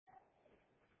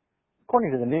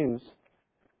According to the news,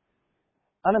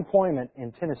 unemployment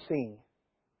in Tennessee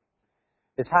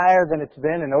is higher than it's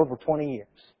been in over 20 years.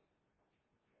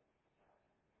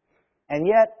 And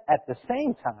yet, at the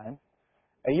same time,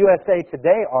 a USA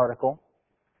Today article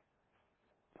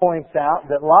points out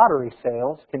that lottery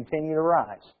sales continue to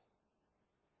rise.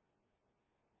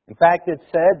 In fact, it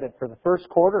said that for the first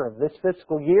quarter of this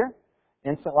fiscal year,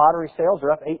 instant lottery sales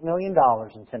are up $8 million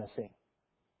in Tennessee.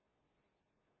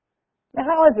 Now,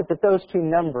 how is it that those two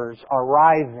numbers are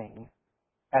rising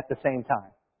at the same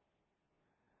time?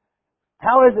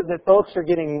 How is it that folks are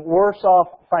getting worse off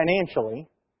financially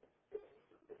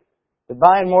but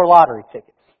buying more lottery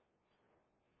tickets?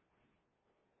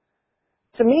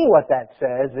 To me, what that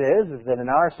says is that in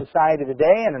our society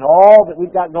today and in all that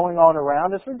we've got going on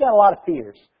around us, we've got a lot of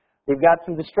fears. We've got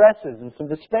some distresses and some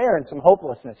despair and some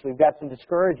hopelessness. We've got some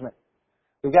discouragement.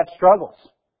 We've got struggles,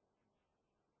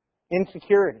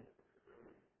 insecurity.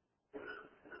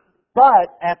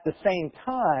 But at the same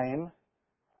time,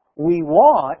 we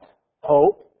want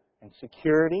hope and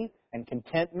security and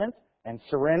contentment and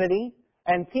serenity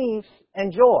and peace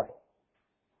and joy.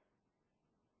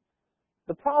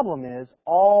 The problem is,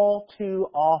 all too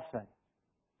often,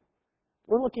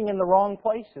 we're looking in the wrong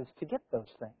places to get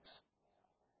those things.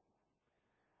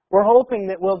 We're hoping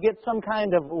that we'll get some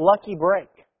kind of lucky break.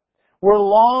 We're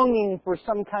longing for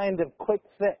some kind of quick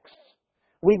fix.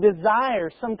 We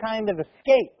desire some kind of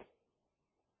escape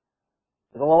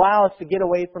that will allow us to get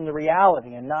away from the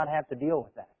reality and not have to deal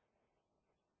with that.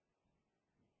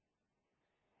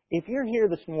 If you're here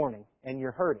this morning and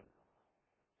you're hurting,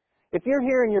 if you're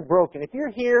here and you're broken, if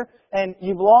you're here and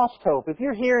you've lost hope, if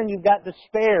you're here and you've got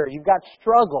despair, you've got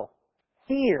struggle,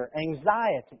 fear,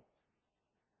 anxiety,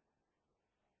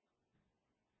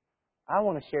 I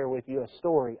want to share with you a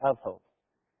story of hope.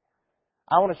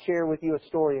 I want to share with you a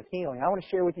story of healing. I want to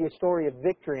share with you a story of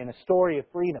victory and a story of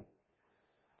freedom.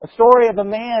 A story of a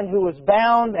man who was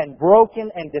bound and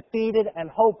broken and defeated and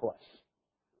hopeless.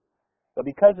 But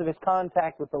because of his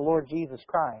contact with the Lord Jesus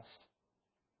Christ,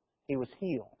 he was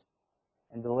healed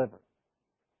and delivered.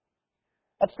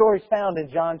 That story is found in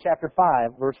John chapter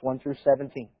 5, verse 1 through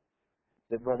 17,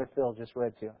 that Brother Phil just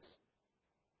read to us.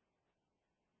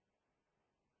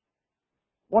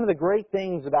 One of the great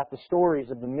things about the stories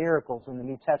of the miracles in the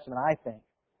New Testament, I think,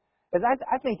 is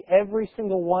I think every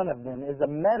single one of them is a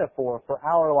metaphor for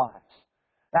our lives.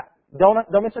 Now,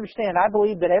 don't misunderstand. I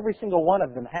believe that every single one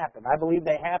of them happened. I believe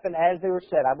they happened as they were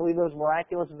said. I believe those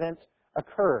miraculous events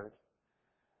occurred.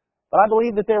 But I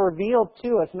believe that they're revealed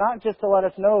to us not just to let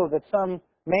us know that some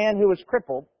man who was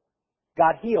crippled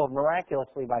got healed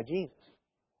miraculously by Jesus.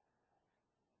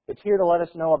 It's here to let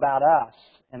us know about us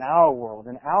and our world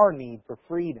and our need for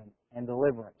freedom and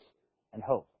deliverance and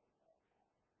hope.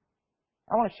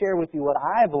 I want to share with you what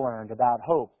I've learned about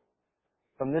hope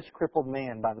from this crippled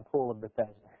man by the pool of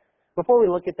Bethesda. Before we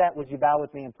look at that, would you bow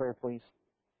with me in prayer, please?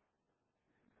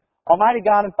 Almighty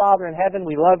God and Father in heaven,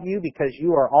 we love you because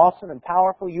you are awesome and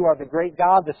powerful. You are the great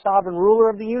God, the sovereign ruler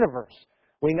of the universe.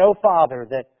 We know, Father,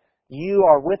 that you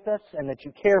are with us and that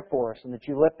you care for us and that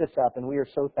you lift us up, and we are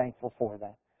so thankful for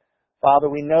that. Father,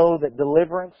 we know that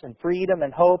deliverance and freedom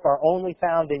and hope are only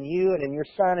found in you and in your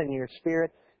Son and in your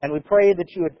Spirit. And we pray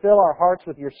that you would fill our hearts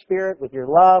with your Spirit, with your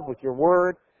love, with your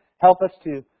Word. Help us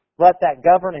to let that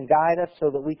govern and guide us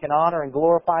so that we can honor and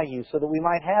glorify you, so that we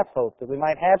might have hope, that we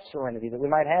might have serenity, that we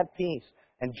might have peace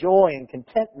and joy and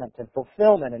contentment and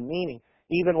fulfillment and meaning,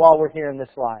 even while we're here in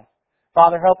this life.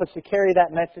 Father, help us to carry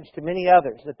that message to many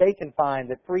others, that they can find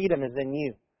that freedom is in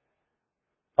you.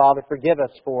 Father, forgive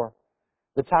us for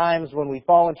the times when we've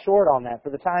fallen short on that, for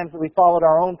the times that we followed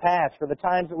our own paths, for the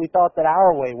times that we thought that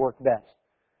our way worked best.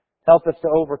 Help us to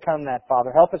overcome that,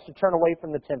 Father. Help us to turn away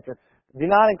from the tempter. Do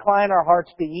not incline our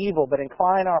hearts to evil, but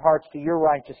incline our hearts to your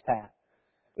righteous path.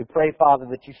 We pray, Father,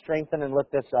 that you strengthen and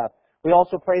lift us up. We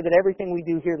also pray that everything we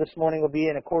do here this morning will be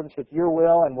in accordance with your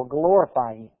will and will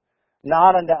glorify you.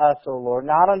 Not unto us, O Lord,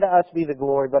 not unto us be the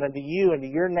glory, but unto you and to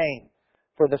your name,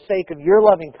 for the sake of your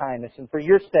loving kindness and for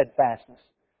your steadfastness.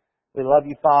 We love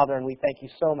you, Father, and we thank you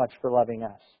so much for loving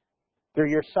us. Through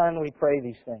your Son, we pray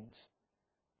these things.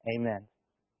 Amen.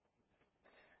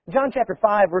 John chapter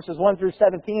 5, verses 1 through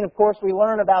 17, of course, we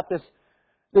learn about this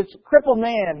crippled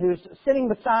man who's sitting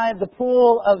beside the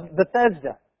pool of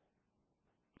Bethesda.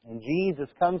 And Jesus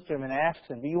comes to him and asks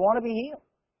him, do you want to be healed?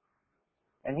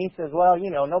 And he says, well,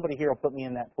 nobody here will put me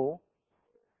in that pool.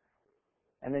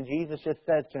 And then Jesus just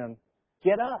says to him,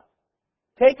 get up,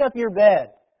 take up your bed,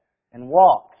 and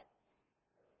walk.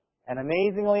 And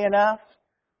amazingly enough,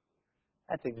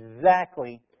 that's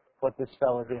exactly what this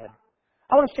fellow did.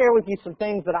 I want to share with you some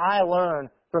things that I learned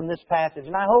from this passage.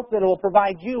 And I hope that it will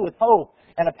provide you with hope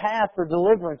and a path for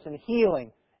deliverance and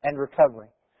healing and recovery.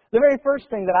 The very first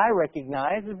thing that I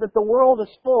recognize is that the world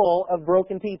is full of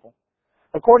broken people.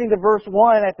 According to verse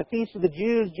 1, at the Feast of the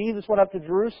Jews, Jesus went up to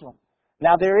Jerusalem.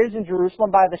 Now there is in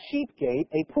Jerusalem by the sheep gate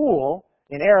a pool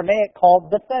in Aramaic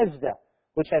called Bethesda,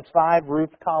 which has 5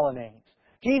 roofed colonnades.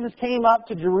 Jesus came up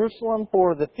to Jerusalem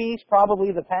for the feast,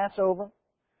 probably the Passover.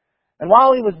 And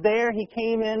while he was there, he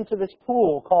came into this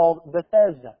pool called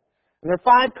Bethesda. And there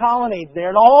are 5 colonnades there,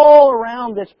 and all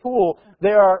around this pool,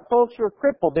 there are folks who are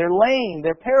crippled, they're lame,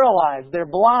 they're paralyzed, they're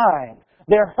blind,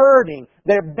 they're hurting,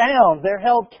 they're bound, they're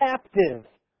held captive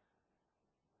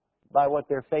by what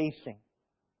they're facing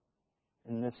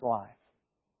in this life.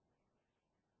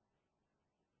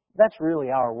 That's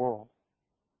really our world.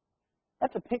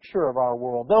 That's a picture of our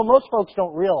world, though most folks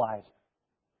don't realize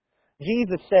it.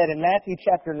 Jesus said in Matthew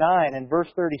chapter 9 and verse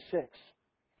 36,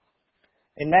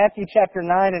 in Matthew chapter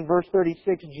 9 and verse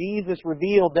 36, Jesus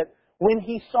revealed that when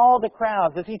He saw the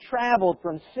crowds, as He traveled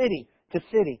from city to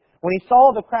city, when He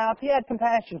saw the crowds, He had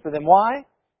compassion for them. Why?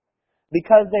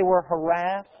 Because they were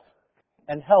harassed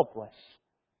and helpless,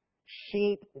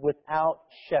 sheep without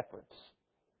shepherds.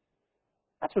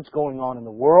 That's what's going on in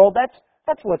the world.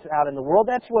 That's what's out in the world.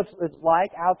 That's what it's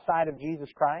like outside of Jesus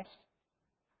Christ.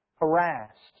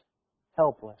 Harassed,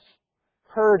 helpless,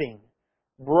 hurting,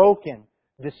 broken,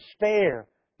 despair,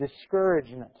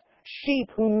 discouragement. Sheep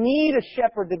who need a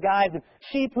shepherd to guide them.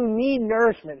 Sheep who need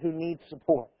nourishment, who need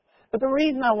support. But the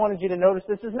reason I wanted you to notice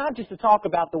this is not just to talk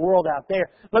about the world out there,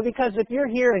 but because if you're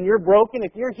here and you're broken,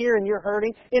 if you're here and you're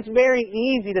hurting, it's very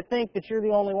easy to think that you're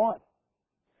the only one.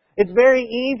 It's very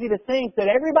easy to think that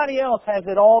everybody else has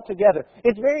it all together.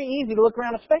 It's very easy to look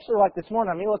around, especially like this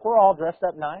morning. I mean, look, we're all dressed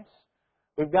up nice.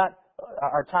 We've got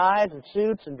our ties and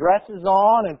suits and dresses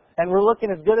on, and we're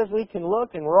looking as good as we can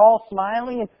look, and we're all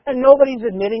smiling, and nobody's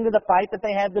admitting to the fight that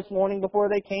they had this morning before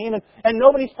they came, and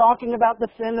nobody's talking about the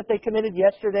sin that they committed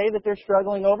yesterday that they're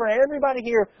struggling over. Everybody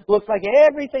here looks like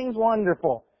everything's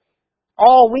wonderful.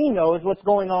 All we know is what's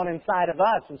going on inside of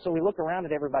us, and so we look around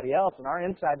at everybody else, and our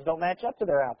insides don't match up to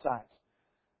their outsides.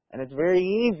 And it's very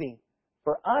easy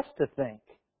for us to think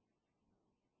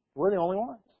we're the only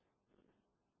ones.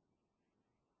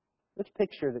 This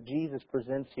picture that Jesus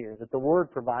presents here, that the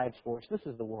Word provides for us, this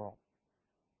is the world.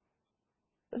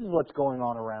 This is what's going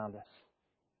on around us.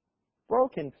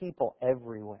 Broken people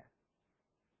everywhere.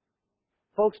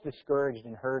 Folks discouraged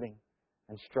and hurting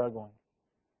and struggling,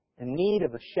 in need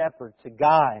of a shepherd to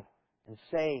guide and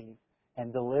save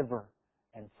and deliver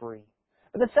and free.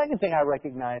 But the second thing I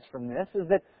recognize from this is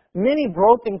that many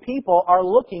broken people are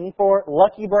looking for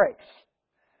lucky breaks.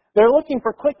 They're looking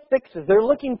for quick fixes. They're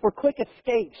looking for quick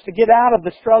escapes to get out of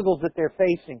the struggles that they're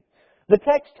facing. The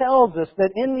text tells us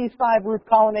that in these 5 roof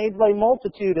colonnades lay a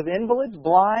multitude of invalids,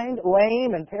 blind,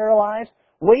 lame, and paralyzed,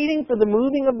 waiting for the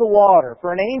moving of the water.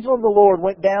 For an angel of the Lord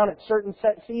went down at certain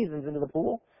set seasons into the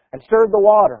pool and stirred the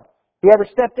water. Whoever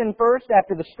stepped in first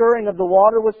after the stirring of the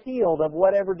water was healed of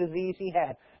whatever disease he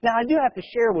had. Now, I do have to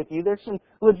share with you, there's some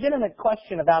legitimate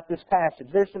question about this passage.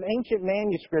 There's some ancient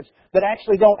manuscripts that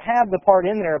actually don't have the part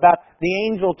in there about the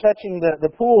angel touching the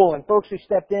pool and folks who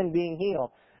stepped in being healed.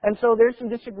 And so there's some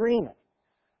disagreement.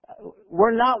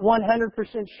 We're not 100%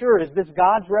 sure. Is this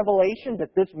God's revelation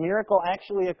that this miracle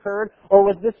actually occurred? Or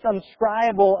was this some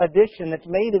scribal addition that's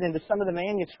made it into some of the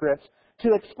manuscripts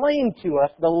to explain to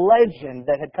us the legend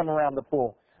that had come around the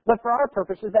pool? But for our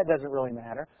purposes, that doesn't really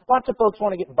matter. Lots of folks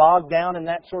want to get bogged down in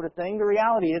that sort of thing. The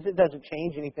reality is it doesn't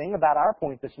change anything about our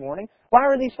point this morning. Why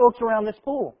are these folks around this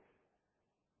pool?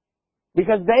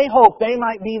 Because they hope they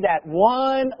might be that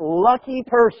one lucky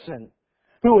person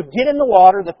who would get in the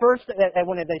water the first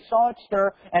when they saw it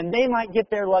stir, and they might get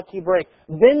their lucky break.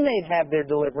 Then they'd have their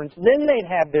deliverance. Then they'd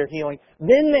have their healing.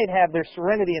 Then they'd have their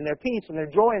serenity and their peace and their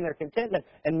joy and their contentment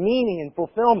and meaning and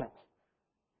fulfillment.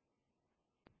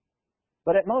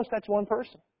 But at most, that's one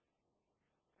person.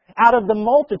 Out of the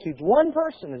multitudes, one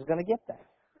person is going to get that.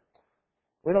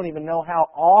 We don't even know how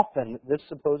often this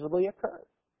supposedly occurs.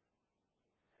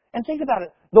 And think about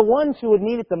it. The ones who would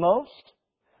need it the most,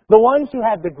 the ones who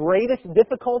have the greatest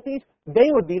difficulties, they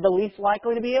would be the least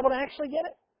likely to be able to actually get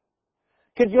it.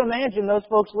 Could you imagine those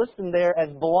folks listed there as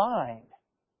blind?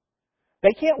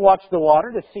 They can't watch the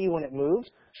water to see when it moves.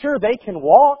 Sure, they can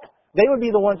walk. They would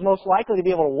be the ones most likely to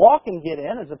be able to walk and get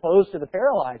in as opposed to the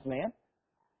paralyzed man.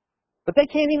 But they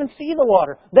can't even see the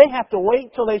water. They have to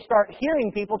wait till they start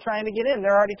hearing people trying to get in.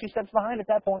 They're already 2 steps behind at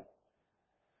that point.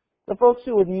 The folks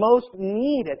who would most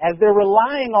need it, as they're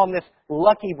relying on this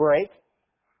lucky break,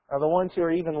 are the ones who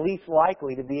are even least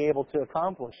likely to be able to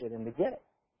accomplish it and to get it.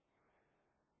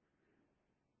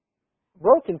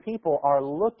 Broken people are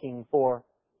looking for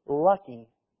lucky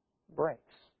breaks.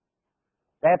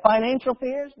 They have financial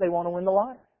fears, they want to win the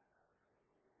lottery.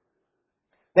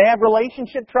 They have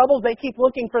relationship troubles, they keep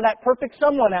looking for that perfect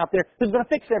someone out there who's going to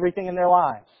fix everything in their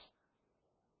lives.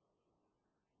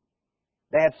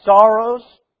 They have sorrows,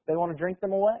 they want to drink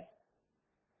them away.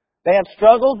 They have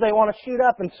struggles, they want to shoot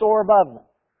up and soar above them.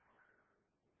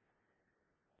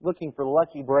 Looking for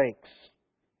lucky breaks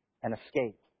and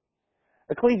escape.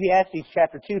 Ecclesiastes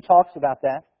chapter 2 talks about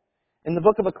that. In the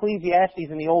book of Ecclesiastes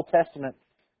in the Old Testament,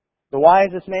 the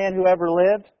wisest man who ever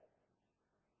lived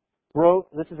wrote,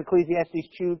 this is Ecclesiastes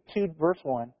 2 verse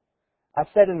 1, I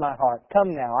said in my heart,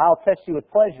 come now, I'll test you with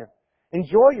pleasure.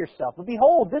 Enjoy yourself. But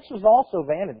behold, this was also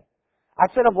vanity. I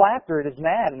said of laughter, it is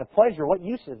mad, and of pleasure, what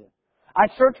use is it? I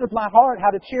searched with my heart how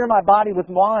to cheer my body with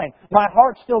wine, my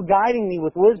heart still guiding me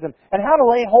with wisdom, and how to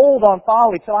lay hold on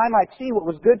folly till I might see what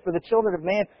was good for the children of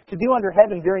man to do under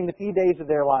heaven during the few days of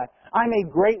their life. I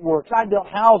made great works. I built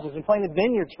houses and planted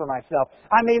vineyards for myself.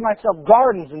 I made myself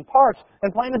gardens and parks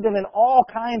and planted them in all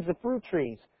kinds of fruit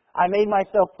trees. I made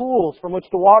myself pools from which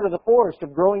to water the forest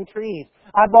of growing trees.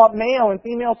 I bought male and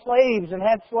female slaves and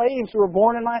had slaves who were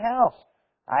born in my house.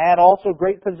 I had also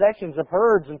great possessions of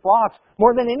herds and flocks,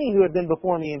 more than any who had been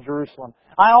before me in Jerusalem.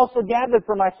 I also gathered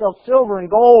for myself silver and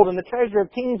gold and the treasure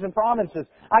of kings and provinces.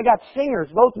 I got singers,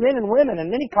 both men and women,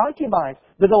 and many concubines,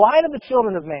 the delight of the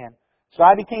children of man. So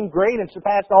I became great and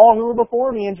surpassed all who were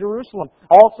before me in Jerusalem.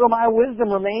 Also my wisdom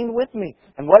remained with me,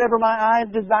 and whatever my eyes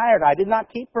desired, I did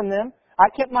not keep from them. I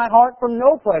kept my heart from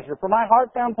no pleasure, for my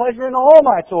heart found pleasure in all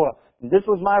my toil. And this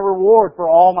was my reward for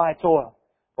all my toil.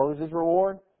 What was his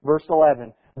reward? Verse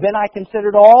 11. Then I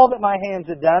considered all that my hands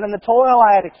had done, and the toil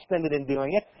I had expended in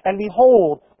doing it, and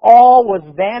behold, all was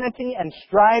vanity and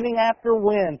striving after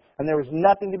wind, and there was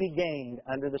nothing to be gained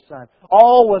under the sun.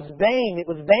 All was vain, it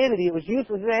was vanity, it was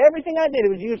useless. Everything I did,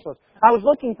 it was useless. I was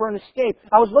looking for an escape,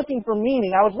 I was looking for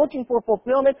meaning, I was looking for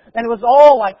fulfillment, and it was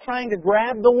all like trying to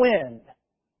grab the wind.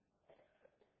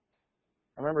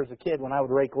 I remember as a kid when I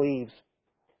would rake leaves,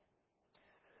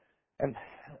 and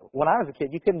when I was a kid,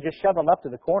 you couldn't just shove them up to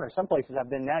the corner. Some places I've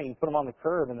been now, you can put them on the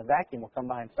curb and the vacuum will come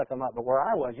by and suck them up. But where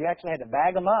I was, you actually had to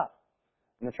bag them up.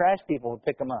 And the trash people would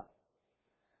pick them up.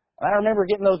 And I remember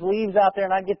getting those leaves out there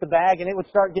and I'd get the bag and it would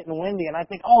start getting windy. And I'd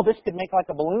think, oh, this could make like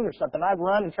a balloon or something. I'd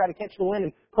run and try to catch the wind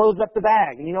and close up the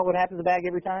bag. And you know what would happen to the bag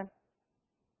every time?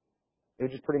 It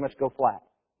would just pretty much go flat.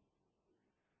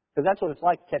 Because that's what it's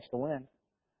like to catch the wind.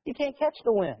 You can't catch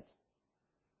the wind.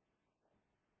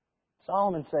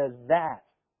 Solomon says that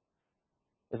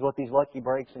is what these lucky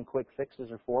breaks and quick fixes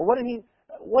are for. What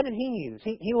did he use?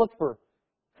 He looked for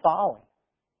folly,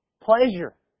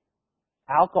 pleasure,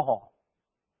 alcohol,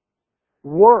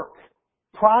 work,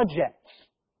 projects,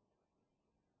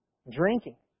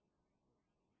 drinking,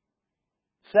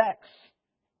 sex,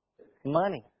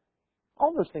 money.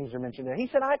 All those things are mentioned there. He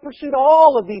said, I pursued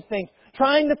all of these things,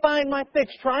 trying to find my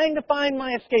fix, trying to find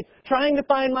my escape, trying to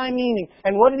find my meaning.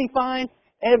 And what did he find?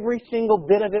 Every single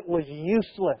bit of it was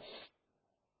useless.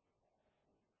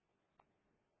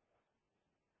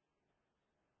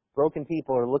 Broken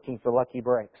people are looking for lucky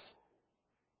breaks,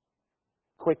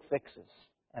 quick fixes,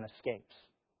 and escapes.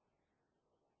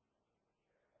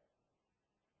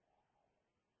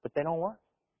 But they don't work.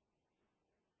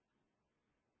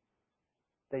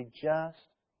 They just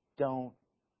don't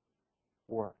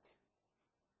work.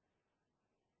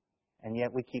 And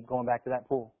yet we keep going back to that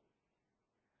pool.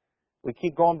 We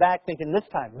keep going back thinking, this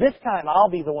time I'll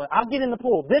be the one. I'll get in the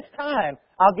pool. This time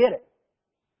I'll get it.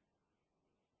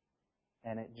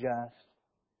 And it just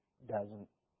doesn't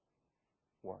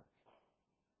work.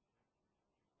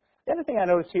 The other thing I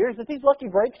notice here is that these lucky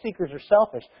break seekers are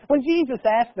selfish. When Jesus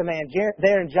asked the man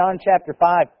there in John chapter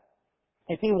 5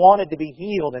 if he wanted to be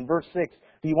healed in verse 6,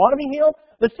 do you want to be healed?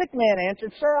 The sick man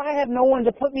answered, Sir, I have no one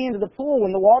to put me into the pool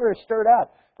when the water is stirred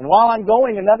up. And while I'm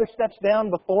going, another steps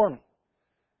down before me.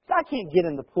 I can't get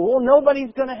in the pool.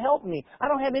 Nobody's going to help me. I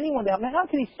don't have anyone to help me. How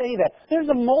can he say that? There's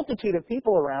a multitude of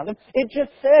people around him. It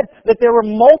just said that there were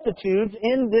multitudes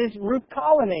in these roof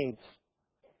colonnades.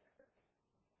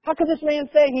 How could this man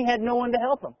say he had no one to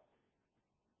help him?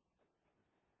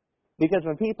 Because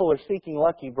when people are seeking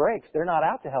lucky breaks, they're not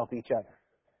out to help each other.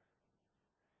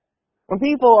 When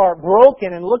people are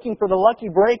broken and looking for the lucky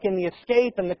break and the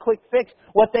escape and the quick fix,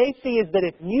 what they see is that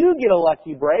if you get a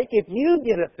lucky break, if you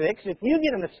get a fix, if you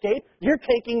get an escape, you're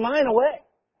taking mine away.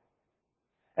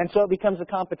 And so it becomes a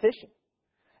competition.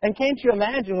 And can't you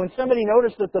imagine when somebody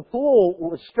noticed that the pool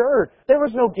was stirred, there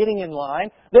was no getting in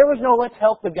line. There was no let's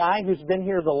help the guy who's been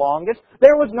here the longest.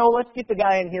 There was no let's get the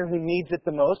guy in here who needs it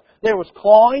the most. There was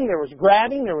clawing, there was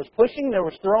grabbing, there was pushing, there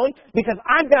was throwing, because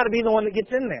I've got to be the one that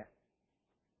gets in there.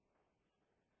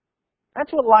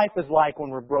 That's what life is like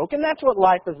when we're broken. That's what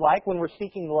life is like when we're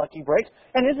seeking the lucky breaks.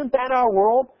 And isn't that our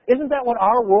world? Isn't that what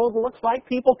our world looks like?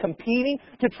 People competing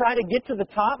to try to get to the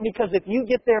top because if you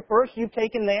get there first, you've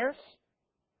taken theirs?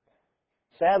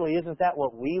 Sadly, isn't that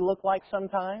what we look like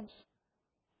sometimes?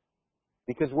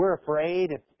 Because we're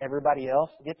afraid if everybody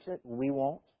else gets it, we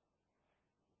won't.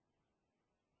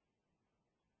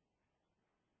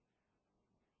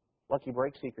 Lucky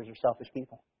break seekers are selfish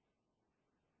people.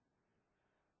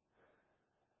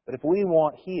 But if we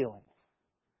want healing,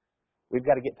 we've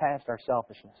got to get past our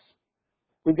selfishness.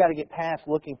 We've got to get past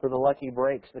looking for the lucky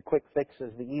breaks, the quick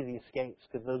fixes, the easy escapes,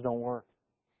 because those don't work.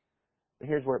 But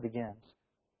here's where it begins.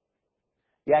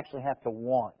 You actually have to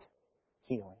want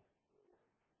healing.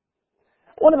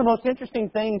 One of the most interesting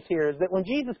things here is that when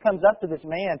Jesus comes up to this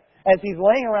man, as he's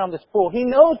laying around this pool, he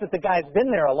knows that the guy's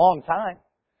been there a long time.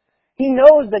 He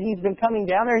knows that he's been coming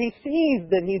down there. He sees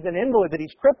that he's an invalid, that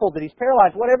he's crippled, that he's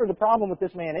paralyzed, whatever the problem with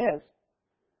this man is.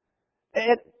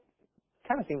 It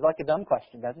kind of seems like a dumb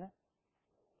question, doesn't it?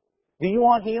 Do you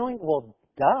want healing? Well,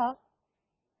 duh.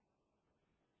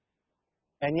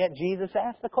 And yet Jesus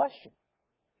asked the question.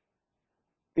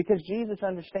 Because Jesus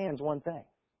understands one thing.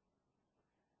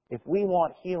 If we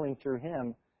want healing through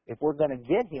Him, if we're going to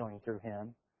get healing through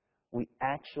Him, we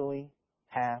actually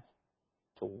have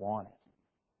to want it.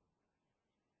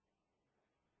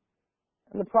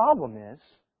 And the problem is,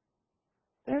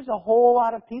 there's a whole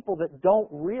lot of people that don't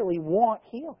really want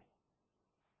healing.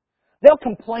 They'll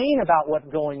complain about what's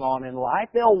going on in life.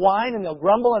 They'll whine and they'll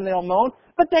grumble and they'll moan,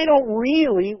 but they don't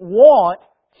really want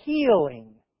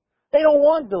healing. They don't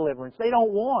want deliverance. They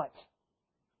don't want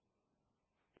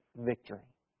victory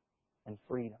and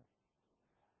freedom.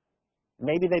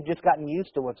 Maybe they've just gotten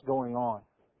used to what's going on.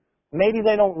 Maybe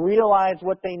they don't realize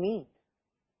what they need.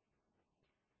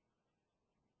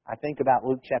 I think about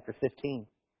Luke chapter 15,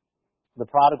 the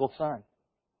prodigal son.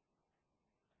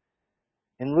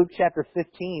 In Luke chapter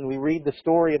 15, we read the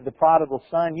story of the prodigal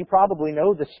son. You probably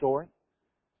know this story.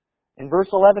 In verse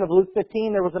 11 of Luke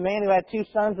 15, there was a man who had two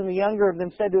sons, and the younger of them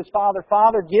said to his father,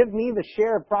 "Father, give me the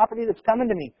share of property that's coming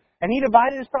to me." And he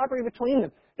divided his property between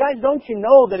them. Guys, don't you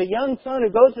know that a young son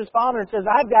who goes to his father and says,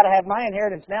 "I've got to have my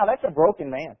inheritance now," that's a broken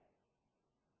man.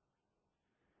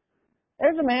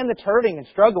 There's a man that's hurting and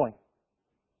struggling.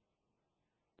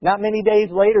 Not many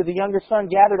days later, the younger son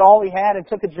gathered all he had and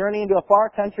took a journey into a far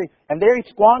country, and there he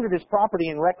squandered his property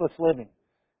in reckless living.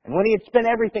 And when he had spent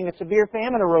everything, a severe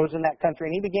famine arose in that country,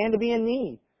 and he began to be in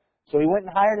need. So he went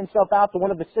and hired himself out to one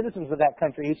of the citizens of that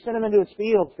country, who sent him into his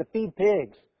fields to feed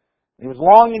pigs. He was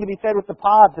longing to be fed with the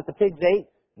pods that the pigs ate,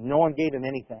 and no one gave him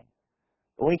anything.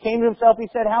 But when he came to himself, he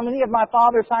said, "How many of my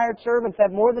father's hired servants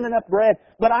have more than enough bread,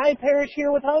 but I perish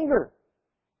here with hunger?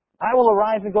 I will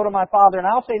arise and go to my father, and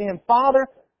I'll say to him, 'Father,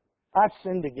 I've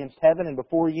sinned against heaven and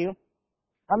before you.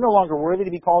 I'm no longer worthy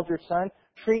to be called your son.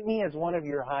 Treat me as one of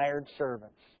your hired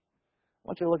servants.'" I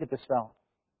want you to look at this fellow.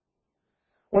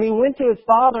 When he went to his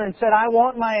father and said, "I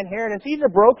want my inheritance," he's a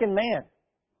broken man,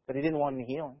 but he didn't want any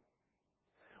healing.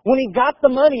 When he got the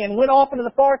money and went off into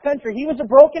the far country, he was a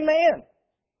broken man,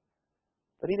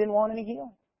 but he didn't want any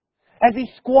healing. As he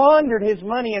squandered his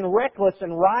money in reckless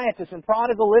and riotous and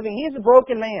prodigal living, he's a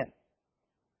broken man,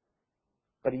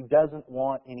 but he doesn't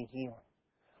want any healing.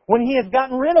 When he has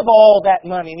gotten rid of all that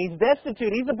money and he's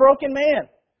destitute, he's a broken man,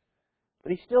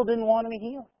 but he still didn't want any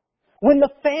healing. When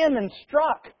the famine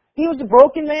struck, he was a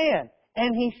broken man,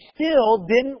 and he still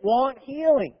didn't want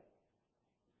healing.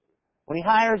 When he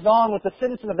hires on with a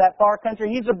citizen of that far country,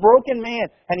 he's a broken man,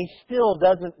 and he still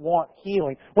doesn't want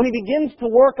healing. When he begins to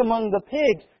work among the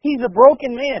pigs, he's a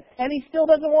broken man, and he still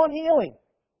doesn't want healing.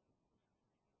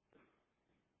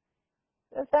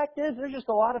 The fact is, there's just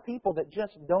a lot of people that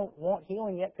just don't want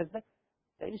healing yet because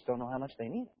they just don't know how much they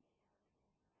need it.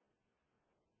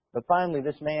 But finally,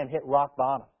 this man hit rock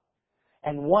bottom.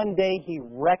 And one day he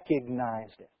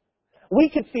recognized it. We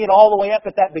could see it all the way up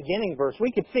at that beginning verse.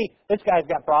 We could see this guy's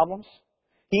got problems.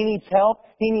 He needs help.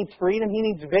 He needs freedom. He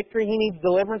needs victory. He needs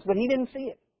deliverance. But he didn't see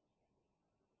it.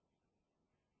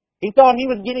 He thought he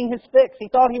was getting his fix. He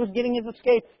thought he was getting his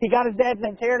escape. He got his dad's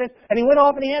inheritance, and he went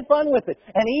off and he had fun with it.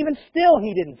 And even still,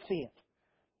 he didn't see it.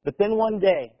 But then one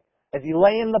day, as he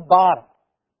lay in the bottom,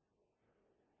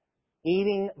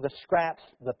 eating the scraps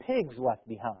the pigs left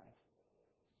behind,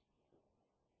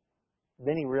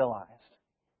 then he realized,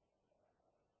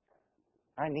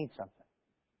 I need something.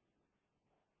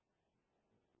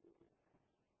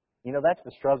 You know, that's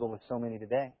the struggle with so many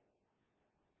today.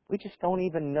 We just don't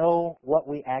even know what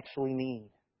we actually need.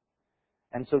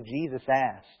 And so Jesus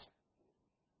asked,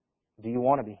 do you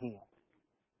want to be healed?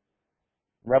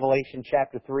 Revelation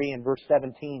chapter 3 and verse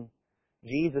 17,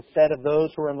 Jesus said of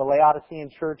those who are in the Laodicean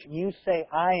church, you say,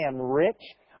 I am rich,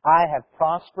 I have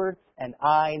prospered, and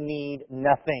I need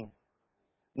nothing.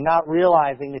 Not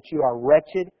realizing that you are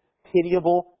wretched,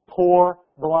 pitiable, poor,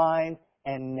 blind,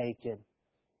 and naked.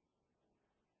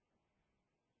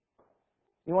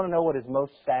 You want to know what is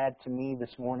most sad to me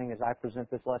this morning as I present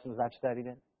this lesson, as I've studied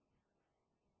it?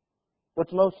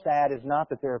 What's most sad is not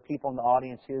that there are people in the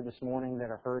audience here this morning that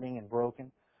are hurting and broken.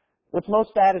 What's most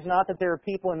sad is not that there are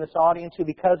people in this audience who,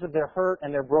 because of their hurt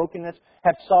and their brokenness,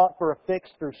 have sought for a fix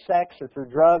through sex or through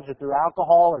drugs or through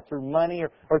alcohol or through money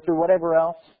or through whatever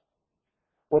else.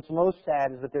 What's most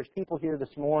sad is that there's people here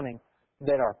this morning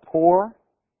that are poor,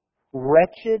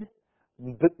 wretched,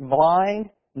 blind,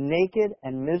 naked,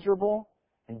 and miserable,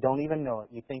 and don't even know it.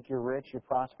 You think you're rich, you're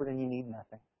prospered, and you need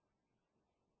nothing.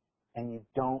 And you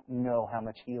don't know how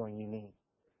much healing you need.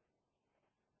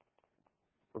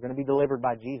 If we're going to be delivered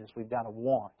by Jesus, we've got to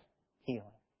want healing.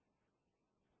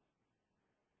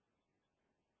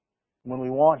 When we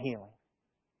want healing,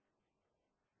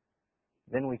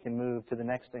 then we can move to the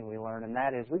next thing we learn, and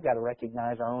that is we've got to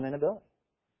recognize our own inability.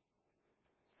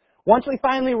 Once we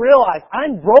finally realize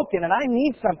I'm broken and I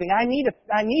need something, I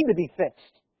need to be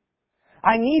fixed.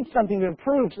 I need something to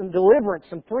improve, some deliverance,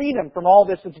 some freedom from all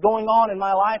this that's going on in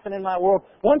my life and in my world.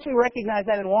 Once we recognize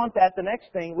that and want that, the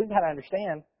next thing we've got to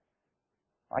understand,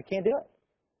 I can't do it.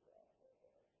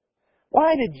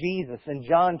 Why did Jesus in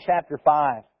John chapter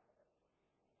 5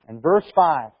 and verse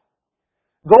 5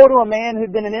 go to a man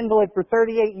who'd been an invalid for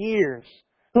 38 years,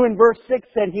 who in verse 6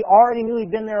 said he already knew he'd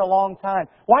been there a long time?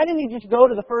 Why didn't he just go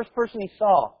to the first person he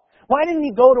saw? Why didn't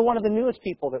he go to one of the newest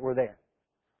people that were there?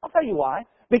 I'll tell you why.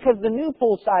 Because the new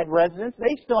poolside residents,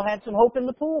 they still had some hope in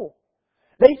the pool.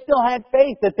 They still had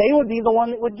faith that they would be the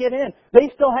one that would get in.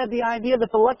 They still had the idea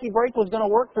that the lucky break was going to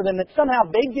work for them, that somehow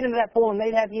they'd get into that pool and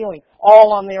they'd have healing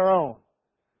all on their own.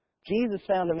 Jesus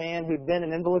found a man who'd been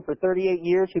an invalid for 38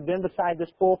 years, who'd been beside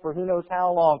this pool for who knows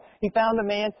how long. He found a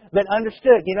man that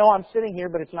understood, I'm sitting here,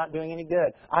 but it's not doing any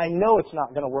good. I know it's not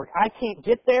going to work. I can't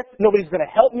get there. Nobody's going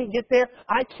to help me get there.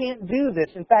 I can't do this.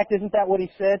 In fact, isn't that what he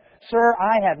said? Sir,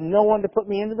 I have no one to put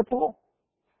me into the pool.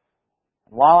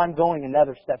 And while I'm going,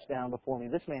 another steps down before me.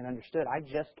 This man understood, I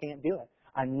just can't do it.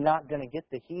 I'm not going to get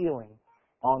the healing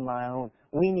on my own.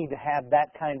 We need to have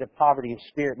that kind of poverty of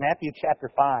spirit. Matthew chapter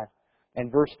 5. And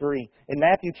verse 3. In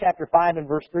Matthew chapter 5 and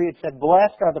verse 3 it said,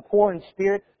 blessed are the poor in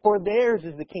spirit, for theirs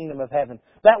is the kingdom of heaven.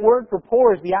 That word for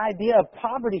poor is the idea of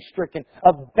poverty-stricken,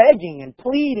 of begging and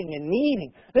pleading and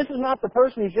needing. This is not the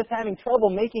person who's just having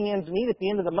trouble making ends meet at the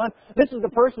end of the month. This is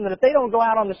the person that if they don't go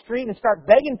out on the street and start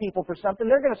begging people for something,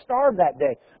 they're going to starve that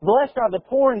day. Blessed are the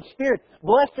poor in spirit.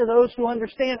 Blessed are those who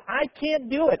understand, I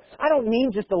can't do it. I don't need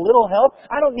just a little help.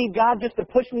 I don't need God just to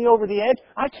push me over the edge.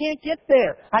 I can't get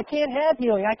there. I can't have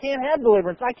healing. I can't have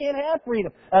deliverance. I can't have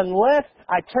freedom unless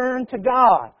I turn to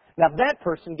God. Now that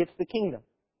person gets the kingdom.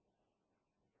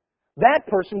 That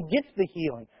person gets the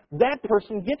healing. That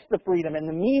person gets the freedom and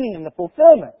the meaning and the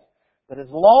fulfillment. But as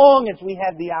long as we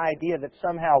have the idea that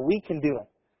somehow we can do it,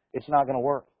 it's not going to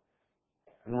work.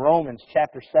 In Romans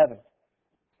chapter 7,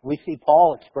 we see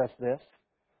Paul express this.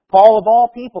 Paul of all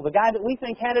people, the guy that we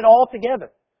think had it all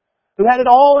together, who had it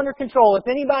all under control. If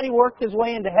anybody worked his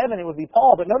way into heaven, it would be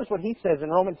Paul. But notice what he says in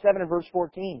Romans 7 and verse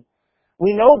 14.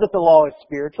 We know that the law is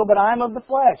spiritual, but I am of the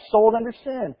flesh, sold under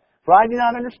sin. For I do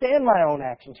not understand my own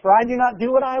actions. For I do not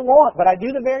do what I want, but I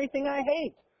do the very thing I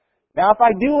hate. Now if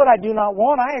I do what I do not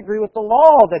want, I agree with the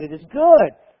law that it is good.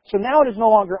 So now it is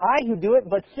no longer I who do it,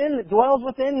 but sin that dwells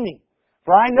within me.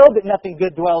 For I know that nothing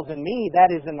good dwells in me, that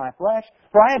is in my flesh.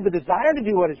 For I have the desire to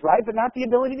do what is right, but not the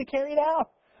ability to carry it out.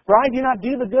 For I do not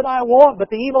do the good I want, but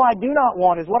the evil I do not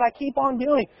want is what I keep on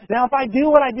doing. Now if I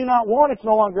do what I do not want, it's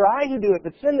no longer I who do it,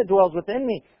 but sin that dwells within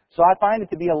me. So I find it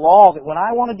to be a law that when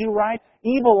I want to do right,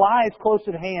 evil lies close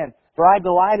at hand. For I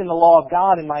delight in the law of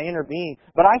God in my inner being.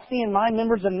 But I see in my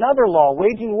members another law,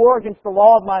 waging war against the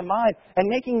law of my mind, and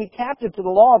making me captive to the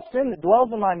law of sin that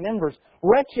dwells in my members.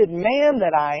 Wretched man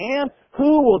that I am,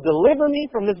 who will deliver me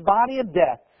from this body of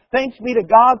death? Thanks be to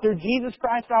God through Jesus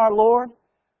Christ our Lord.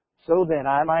 So then,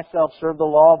 I myself serve the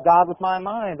law of God with my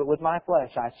mind, but with my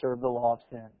flesh I serve the law of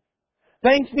sin.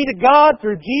 Thanks be to God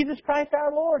through Jesus Christ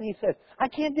our Lord. He says, I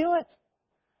can't do it.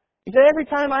 He said, every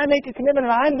time I make a commitment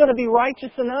and I'm going to be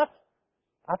righteous enough,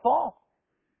 I fall.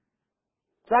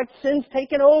 It's like sin's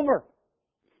taken over.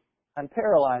 I'm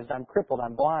paralyzed, I'm crippled,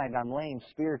 I'm blind, I'm lame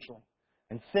spiritually.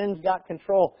 And sin's got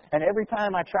control. And every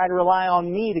time I try to rely on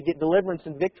me to get deliverance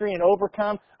and victory and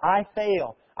overcome, I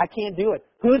fail. I can't do it.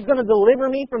 Who's going to deliver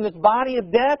me from this body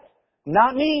of death?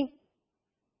 Not me.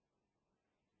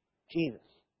 Jesus.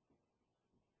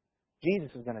 Jesus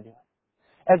is going to do it.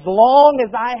 As long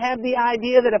as I have the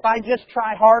idea that if I just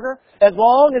try harder, as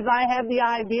long as I have the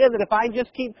idea that if I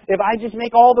just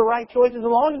make all the right choices, as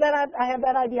long as I have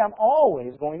that idea, I'm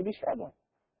always going to be struggling.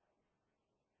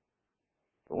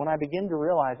 But when I begin to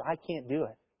realize I can't do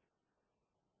it,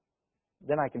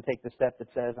 then I can take the step that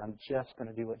says, I'm just going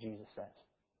to do what Jesus says.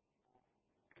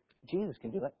 Jesus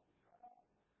can do it.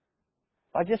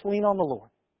 If I just lean on the Lord,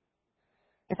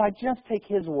 if I just take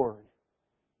His word,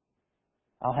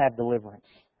 I'll have deliverance.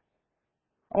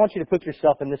 I want you to put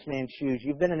yourself in this man's shoes.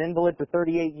 You've been an invalid for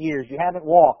 38 years. You haven't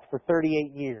walked for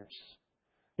 38 years.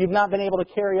 You've not been able to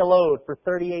carry a load for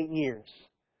 38 years.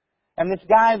 And this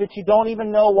guy that you don't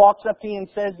even know walks up to you and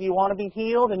says, do you want to be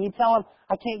healed? And you tell him,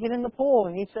 I can't get in the pool.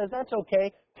 And he says, that's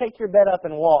okay. Take your bed up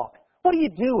and walk. What do you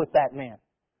do with that man?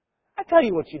 I tell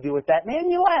you what you do with that man.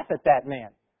 You laugh at that man.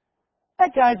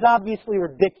 That guy's obviously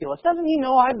ridiculous. Doesn't he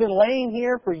know I've been laying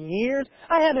here for years?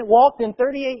 I haven't walked in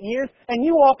 38 years, and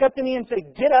you walk up to me and say,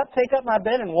 get up, take up my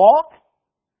bed, and walk?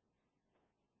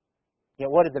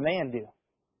 Yet what did the man do?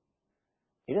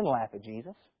 He didn't laugh at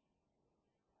Jesus.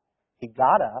 He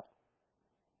got up,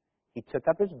 he took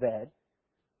up his bed,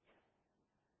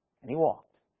 and he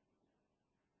walked.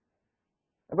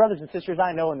 Now, brothers and sisters,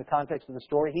 I know in the context of the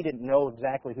story, he didn't know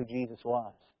exactly who Jesus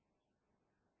was.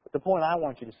 But the point I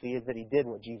want you to see is that he did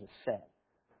what Jesus said.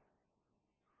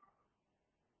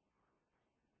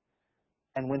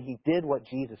 And when he did what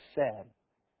Jesus said,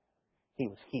 he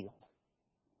was healed.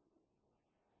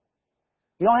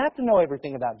 You don't have to know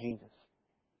everything about Jesus.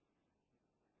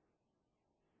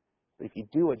 But if you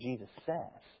do what Jesus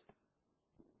says,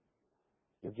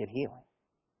 you'll get healing.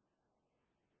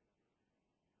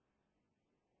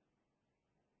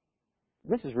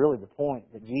 This is really the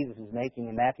point that Jesus is making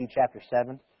in Matthew chapter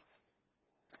 7.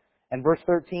 And verse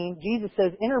 13, Jesus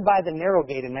says, enter by the narrow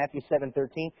gate in Matthew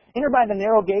 7:13. Enter by the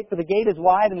narrow gate, for the gate is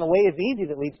wide and the way is easy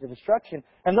that leads to destruction.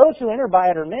 And those who enter by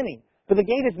it are many. For the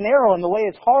gate is narrow and the way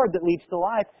is hard that leads to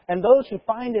life. And those who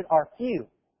find it are few.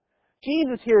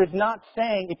 Jesus here is not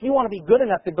saying, if you want to be good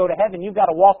enough to go to heaven, you've got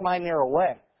to walk my narrow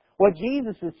way. What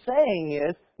Jesus is saying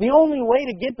is, the only way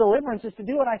to get deliverance is to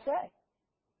do what I say.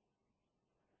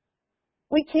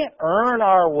 We can't earn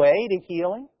our way to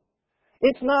healing.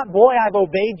 It's not, boy, I've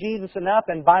obeyed Jesus enough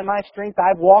and by my strength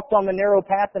I've walked on the narrow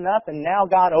path enough and now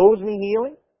God owes me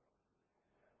healing.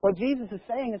 What Jesus is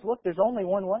saying is, look, there's only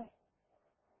one way.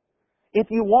 If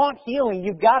you want healing,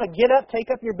 you've got to get up,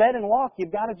 take up your bed and walk.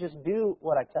 You've got to just do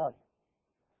what I tell you.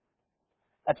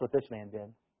 That's what this man did.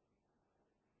 And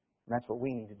that's what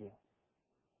we need to do.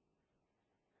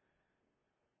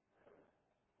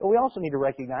 But we also need to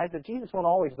recognize that Jesus won't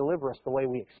always deliver us the way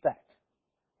we expect.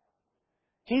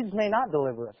 Jesus may not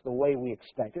deliver us the way we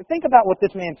expect. Think about what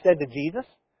this man said to Jesus.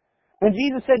 When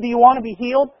Jesus said, do you want to be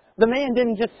healed? The man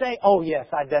didn't just say, oh yes,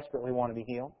 I desperately want to be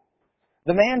healed.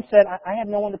 The man said, I have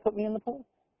no one to put me in the pool.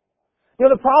 You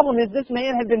know, the problem is this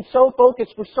man had been so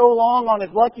focused for so long on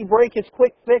his lucky break, his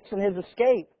quick fix, and his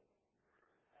escape,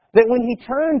 that when he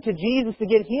turned to Jesus to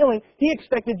get healing, he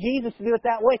expected Jesus to do it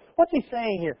that way. What's he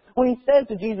saying here? When he says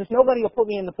to Jesus, nobody will put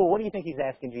me in the pool, what do you think he's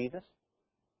asking Jesus?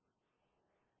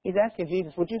 He's asking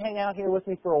Jesus, would you hang out here with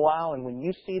me for a while, and when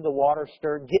you see the water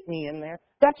stirred, get me in there?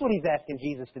 That's what he's asking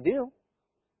Jesus to do.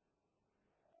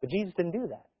 But Jesus didn't do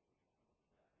that.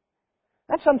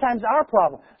 That's sometimes our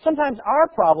problem. Sometimes our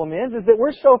problem is that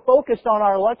we're so focused on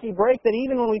our lucky break that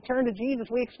even when we turn to Jesus,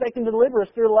 we expect Him to deliver us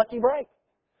through the lucky break.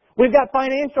 We've got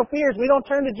financial fears. We don't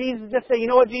turn to Jesus and just say, you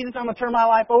know what, Jesus, I'm going to turn my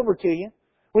life over to you.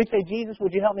 We say, Jesus,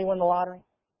 would you help me win the lottery?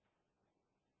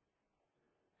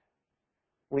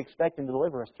 We expect Him to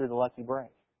deliver us through the lucky break.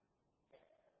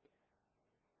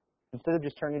 Instead of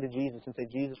just turning to Jesus and say,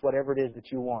 Jesus, whatever it is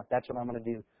that you want, that's what I'm going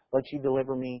to do. Let you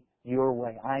deliver me your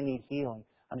way. I need healing.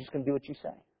 I'm just going to do what you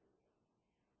say.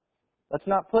 Let's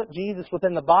not put Jesus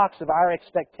within the box of our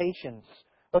expectations.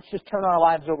 Let's just turn our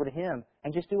lives over to Him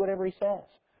and just do whatever He says.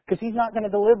 Because He's not going to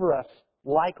deliver us,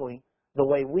 likely, the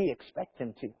way we expect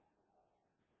Him to.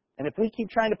 And if we keep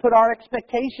trying to put our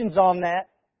expectations on that,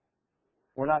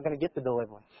 we're not going to get the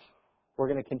deliverance. We're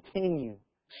going to continue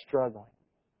struggling.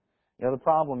 You know, the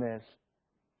problem is,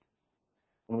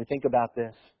 when we think about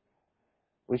this,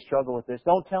 we struggle with this.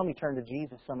 Don't tell me turn to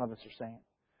Jesus, some of us are saying.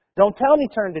 Don't tell me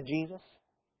turn to Jesus.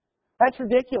 That's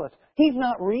ridiculous. He's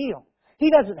not real. He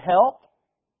doesn't help.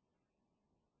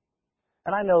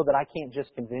 And I know that I can't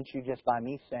just convince you just by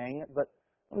me saying it, but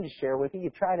let me just share with you,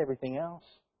 you've tried everything else.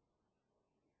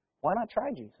 Why not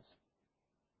try Jesus?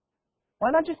 Why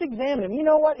not just examine Him? You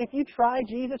know what? If you try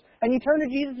Jesus and you turn to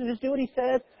Jesus and just do what He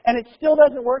says and it still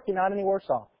doesn't work, you're not any worse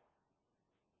off.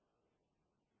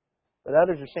 But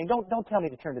others are saying, don't tell me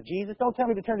to turn to Jesus. Don't tell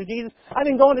me to turn to Jesus. I've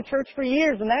been going to church for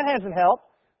years and that hasn't helped.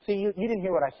 See, you didn't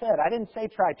hear what I said. I didn't say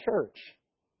try church.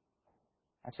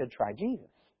 I said try Jesus.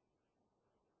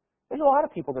 There's a lot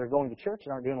of people that are going to church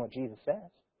and aren't doing what Jesus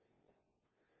says.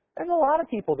 There's a lot of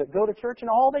people that go to church and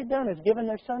all they've done is given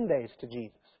their Sundays to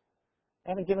Jesus.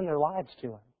 They haven't given their lives to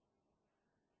Him.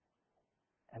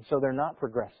 And so they're not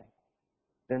progressing.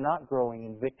 They're not growing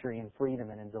in victory and freedom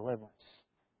and in deliverance.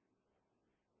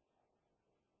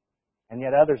 And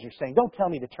yet others are saying, don't tell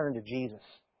me to turn to Jesus.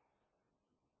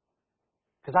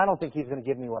 Because I don't think He's going to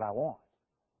give me what I want.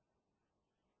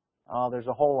 Oh, there's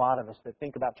a whole lot of us that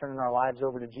think about turning our lives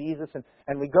over to Jesus,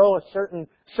 and we go a certain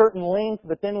length,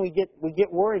 but then we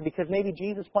get worried because maybe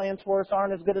Jesus' plans for us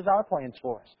aren't as good as our plans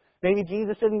for us. Maybe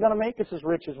Jesus isn't going to make us as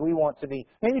rich as we want to be.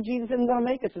 Maybe Jesus isn't going to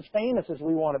make us as famous as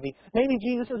we want to be. Maybe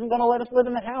Jesus isn't going to let us live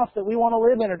in the house that we want to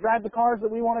live in or drive the cars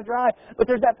that we want to drive. But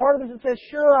there's that part of us that says,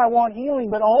 sure, I want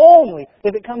healing, but only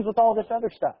if it comes with all this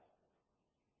other stuff.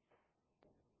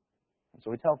 And so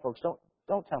we tell folks,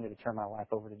 don't tell me to turn my life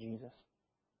over to Jesus.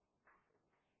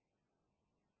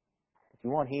 If you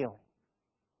want healing,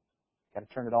 you've got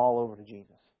to turn it all over to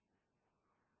Jesus.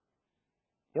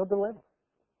 He'll deliver.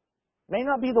 It may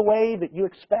not be the way that you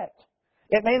expect.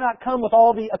 It may not come with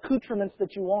all the accoutrements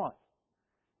that you want.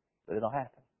 But it'll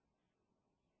happen.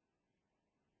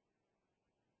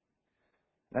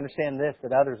 And understand this,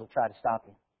 that others will try to stop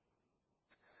you.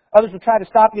 Others will try to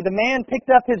stop you. The man picked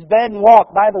up his bed and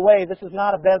walked. By the way, this is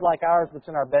not a bed like ours that's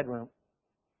in our bedroom.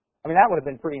 I mean, that would have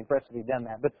been pretty impressive if he'd done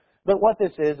that. But what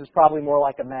this is probably more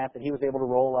like a mat that he was able to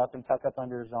roll up and tuck up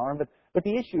under his arm. But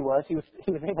the issue was he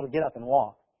was able to get up and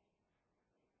walk.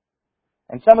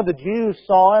 And some of the Jews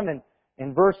saw him, and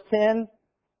in verse 10,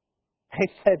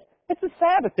 they said, it's a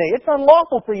Sabbath day. It's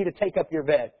unlawful for you to take up your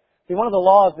bed. See, one of the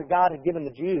laws that God had given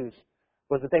the Jews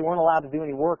was that they weren't allowed to do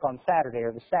any work on Saturday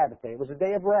or the Sabbath day. It was a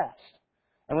day of rest.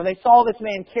 And when they saw this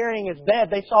man carrying his bed,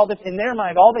 they saw this in their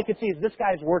mind. All they could see is this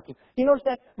guy's working. You notice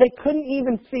that? They couldn't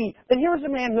even see that here was a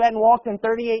man who hadn't walked in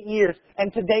 38 years,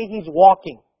 and today he's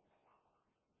walking.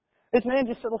 This man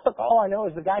just said, look, all I know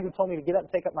is the guy who told me to get up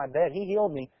and take up my bed, he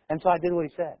healed me, and so I did what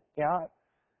he said. You know,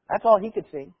 that's all he could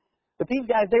see. But these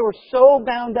guys, they were so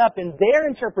bound up in their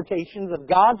interpretations of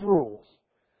God's rules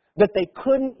that they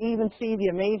couldn't even see the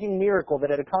amazing miracle that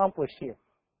had accomplished here.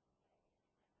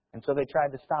 And so they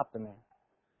tried to stop the man.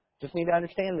 Just need to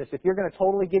understand this. If you're going to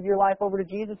totally give your life over to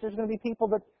Jesus, there's going to be people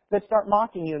that start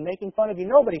mocking you and making fun of you.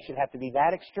 Nobody should have to be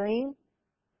that extreme.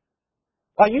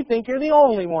 Well, you think you're the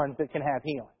only ones that can have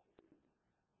healing.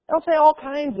 They'll say all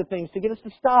kinds of things to get us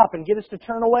to stop and get us to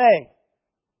turn away.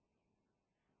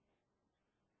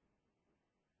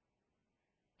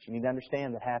 But you need to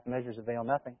understand that half measures avail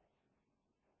nothing.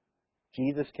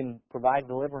 Jesus can provide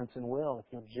deliverance and will if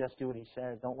you'll just do what He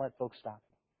says. Don't let folks stop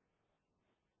you.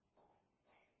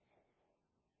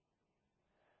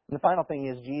 And the final thing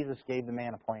is Jesus gave the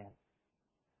man a plan.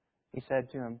 He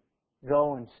said to him,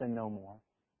 go and sin no more.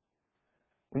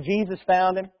 When Jesus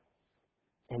found him,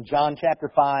 in John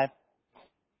chapter 5,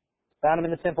 found him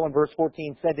in the temple in verse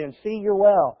 14, said to him, see, you're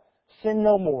well. Sin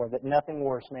no more, that nothing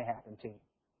worse may happen to you.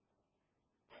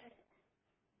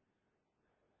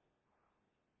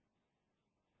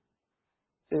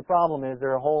 See, the problem is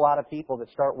there are a whole lot of people that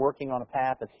start working on a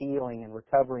path of healing and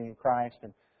recovery in Christ,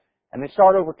 and they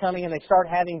start overcoming and they start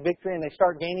having victory and they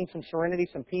start gaining some serenity,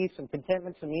 some peace, some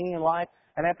contentment, some meaning in life.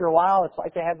 And after a while, it's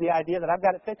like they have the idea that I've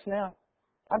got it fixed now.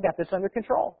 I've got this under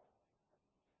control.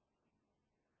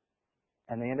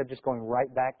 And they end up just going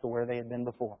right back to where they had been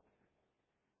before.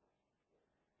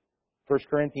 1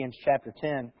 Corinthians chapter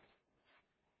 10.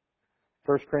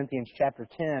 1 Corinthians chapter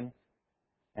 10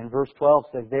 and verse 12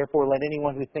 says, therefore let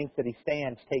anyone who thinks that he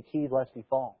stands take heed lest he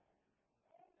fall.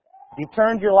 You've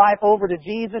turned your life over to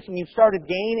Jesus and you've started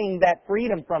gaining that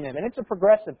freedom from Him. And it's a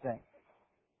progressive thing.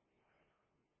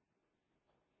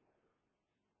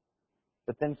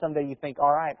 But then someday you think,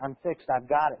 all right, I'm fixed. I've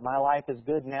got it. My life is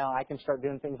good now. I can start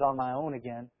doing things on my own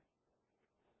again.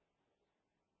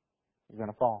 You're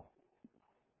going to fall.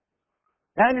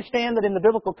 Now understand that in the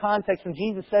biblical context, when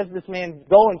Jesus says to this man,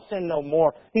 go and sin no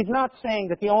more, He's not saying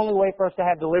that the only way for us to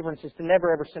have deliverance is to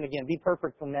never ever sin again. Be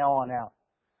perfect from now on out.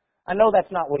 I know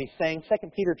that's not what He's saying.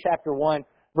 2 Peter chapter 1,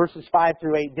 verses 5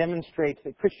 through 8 demonstrates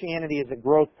that Christianity is a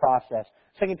growth process.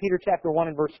 2 Peter chapter 1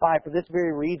 and verse 5, for this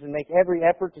very reason, make every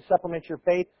effort to supplement your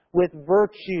faith with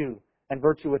virtue, and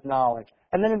virtue with knowledge.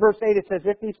 And then in verse 8 it says,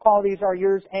 if these qualities are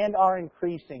yours and are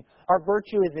increasing. Our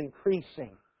virtue is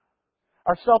increasing.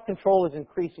 Our self-control is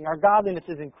increasing. Our godliness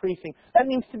is increasing. That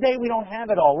means today we don't have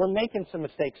it all. We're making some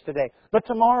mistakes today. But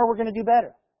tomorrow we're going to do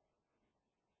better.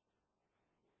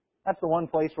 That's the one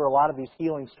place where a lot of these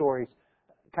healing stories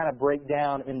kind of break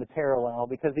down in the parallel,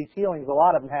 because these healings, a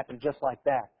lot of them happen just like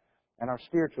that. And our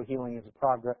spiritual healing is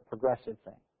a progressive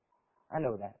thing. I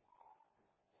know that.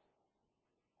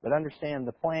 But understand,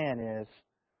 the plan is,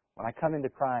 when I come into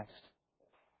Christ,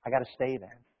 I got to stay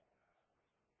there.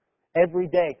 Every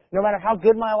day, no matter how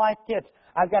good my life gets,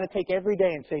 I've got to take every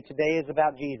day and say, today is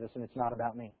about Jesus and it's not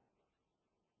about me.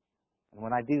 And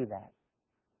when I do that,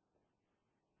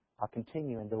 I'll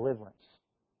continue in deliverance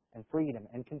and freedom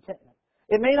and contentment.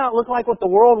 It may not look like what the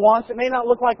world wants. It may not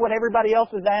look like what everybody else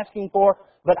is asking for,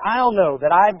 but I'll know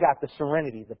that I've got the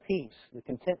serenity, the peace, the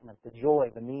contentment, the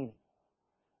joy, the meaning.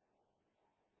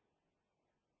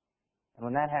 And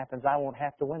when that happens, I won't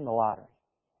have to win the lottery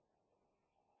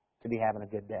to be having a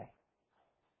good day.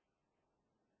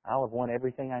 I'll have won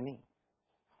everything I need.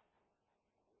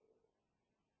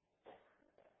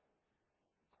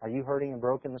 Are you hurting and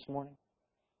broken this morning?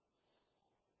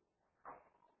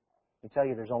 I tell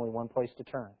you, there's only one place to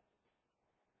turn,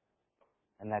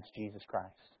 and that's Jesus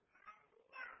Christ.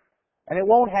 And it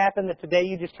won't happen that today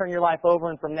you just turn your life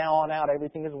over and from now on out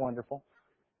everything is wonderful.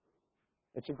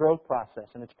 It's a growth process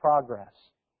and it's progress.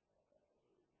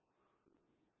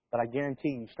 But I guarantee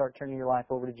you, start turning your life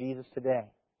over to Jesus today,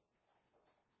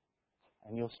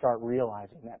 and you'll start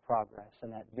realizing that progress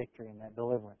and that victory and that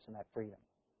deliverance and that freedom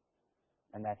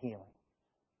and that healing.